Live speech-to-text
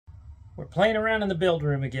We're playing around in the build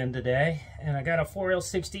room again today, and I got a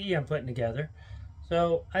 4L60E I'm putting together.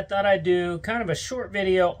 So I thought I'd do kind of a short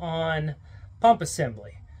video on pump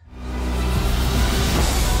assembly.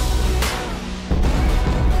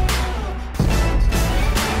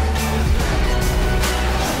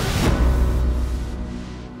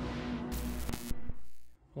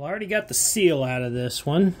 Well, I already got the seal out of this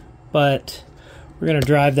one, but we're going to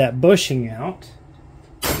drive that bushing out.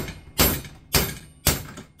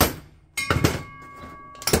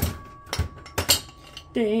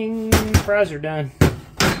 Ding! Fries are done.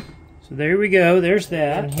 So there we go. There's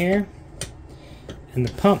that in here. And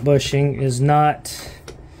the pump bushing is not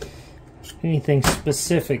anything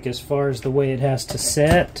specific as far as the way it has to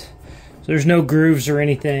set. So there's no grooves or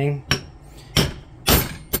anything.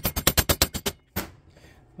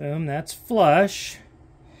 Boom, that's flush.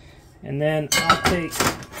 And then I'll take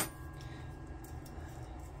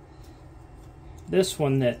this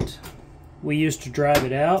one that we used to drive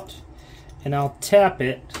it out, and I'll tap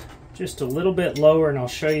it just a little bit lower, and I'll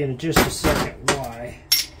show you in just a second why.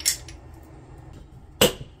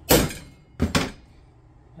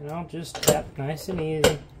 And I'll just tap nice and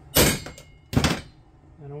easy.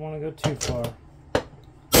 I don't want to go too far.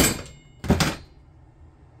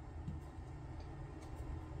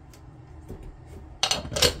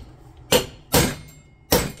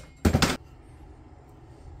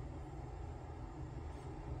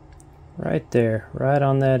 Right there, right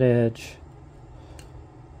on that edge.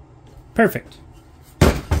 Perfect.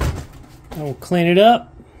 I will clean it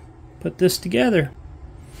up, put this together.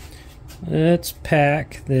 Let's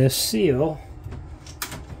pack this seal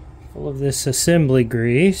full of this assembly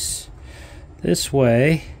grease. This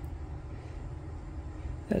way,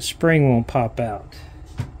 that spring won't pop out.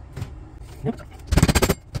 Yep.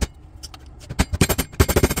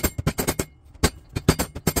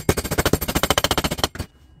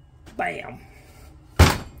 Bam!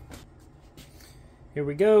 Here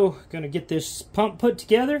we go. Gonna get this pump put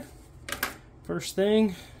together. First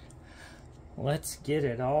thing, let's get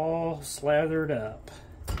it all slathered up.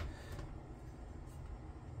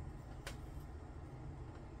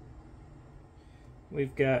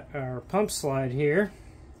 We've got our pump slide here,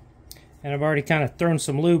 and I've already kind of thrown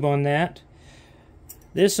some lube on that.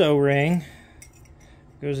 This O-ring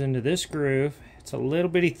goes into this groove. It's a little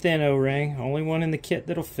bitty thin O-ring, only one in the kit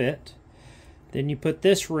that'll fit. Then you put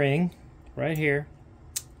this ring right here,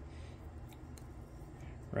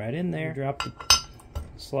 right in there. Drop the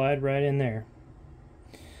slide right in there.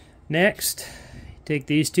 Next, take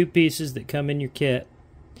these two pieces that come in your kit,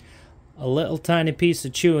 a little tiny piece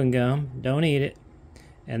of chewing gum, don't eat it,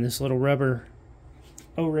 and this little rubber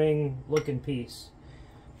O-ring looking piece.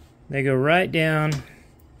 They go right down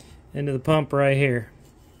into the pump right here.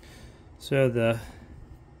 So the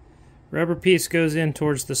rubber piece goes in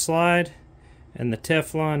towards the slide, and the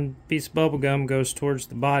Teflon piece of bubble gum goes towards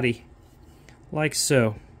the body, like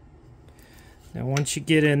so. Now once you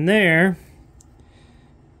get in there,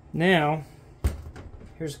 now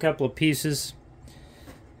here's a couple of pieces.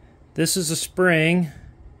 This is a spring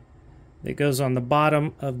that goes on the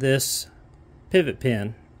bottom of this pivot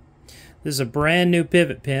pin. This is a brand new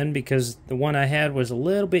pivot pin because the one I had was a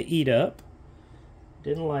little bit eat up.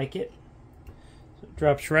 Didn't like it. So it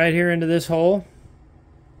drops right here into this hole.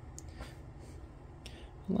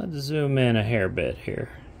 Let's zoom in a hair bit here.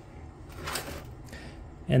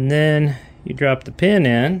 And then you drop the pin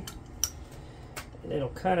in. It'll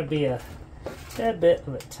kind of be a tad bit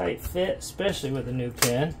of a tight fit, especially with a new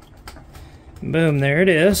pin. Boom, there it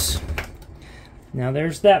is. Now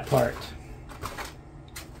there's that part.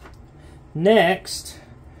 Next,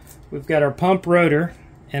 we've got our pump rotor,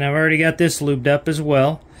 and I've already got this lubed up as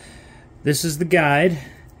well. This is the guide,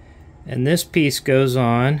 and this piece goes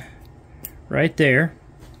on right there.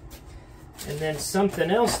 And then something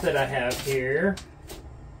else that I have here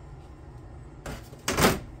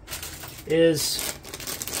is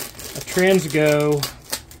a Transgo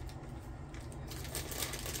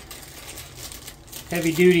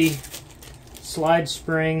heavy duty slide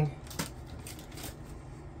spring,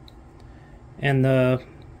 and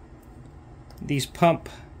these pump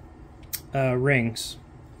rings.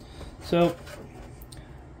 So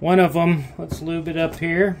one of them, let's lube it up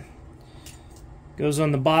here, goes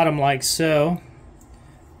on the bottom like so.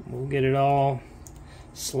 We'll get it all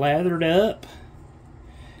slathered up,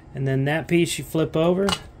 and then that piece you flip over,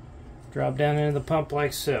 drop down into the pump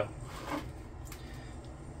like so.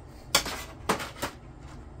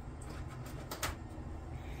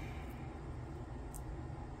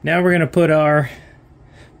 Now we're going to put our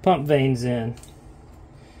pump vanes in.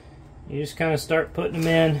 You just kind of start putting them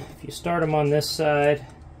in. If you start them on this side,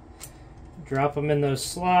 drop them in those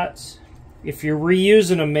slots. If you're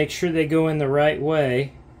reusing them, make sure they go in the right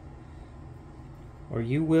way, or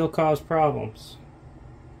you will cause problems.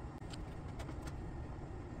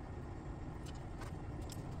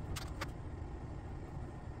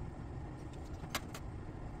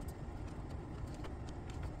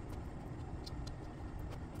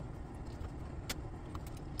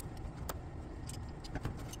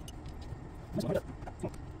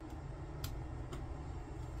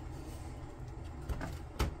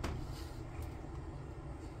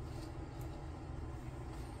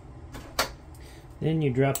 Then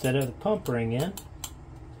you drop that other pump ring in,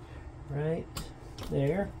 right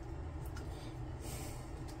there.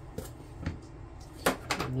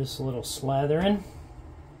 And this little slathering.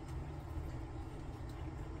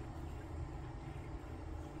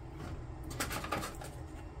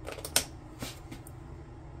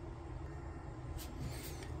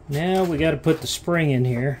 Now we got to put the spring in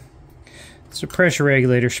here. It's a pressure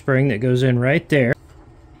regulator spring that goes in right there.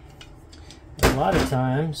 A lot of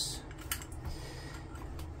times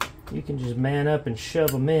you can just man up and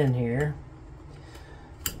shove them in here.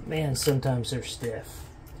 Man, sometimes they're stiff.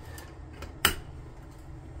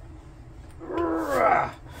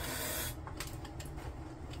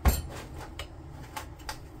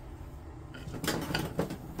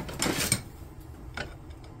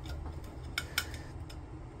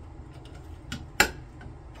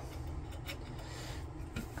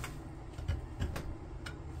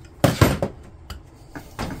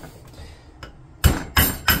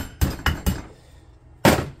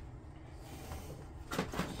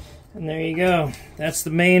 And there you go. That's the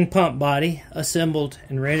main pump body assembled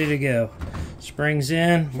and ready to go. Springs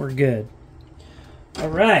in, we're good. All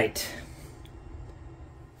right.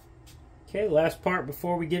 Okay, last part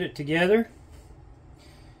before we get it together.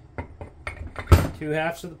 Two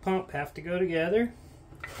halves of the pump have to go together.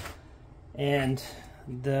 And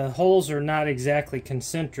the holes are not exactly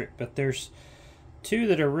concentric, but there's two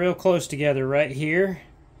that are real close together right here,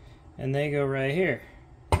 and they go right here.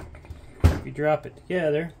 If you drop it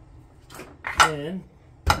together, then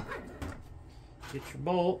get your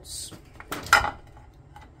bolts.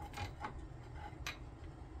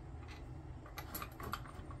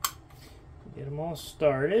 Get them all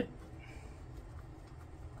started.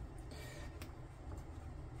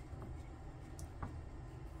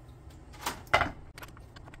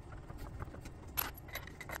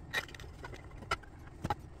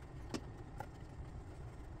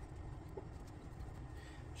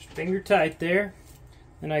 Just finger tight there.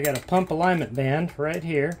 Then I got a pump alignment band right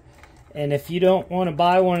here. And if you don't want to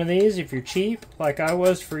buy one of these, if you're cheap, like I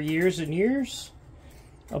was for years and years,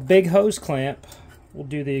 a big hose clamp will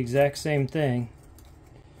do the exact same thing.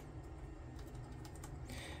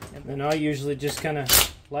 And then I'll usually just kind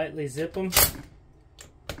of lightly zip them.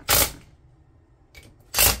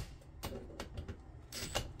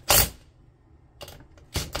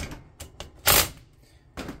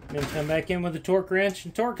 Then come back in with a torque wrench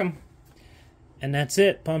and torque them. And that's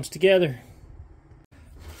it, pumps together.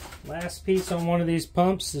 Last piece on one of these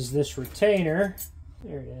pumps is this retainer.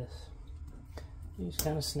 There it is. You just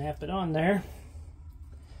kind of snap it on there.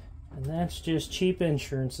 And that's just cheap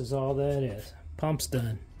insurance is all that is. Pump's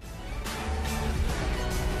done.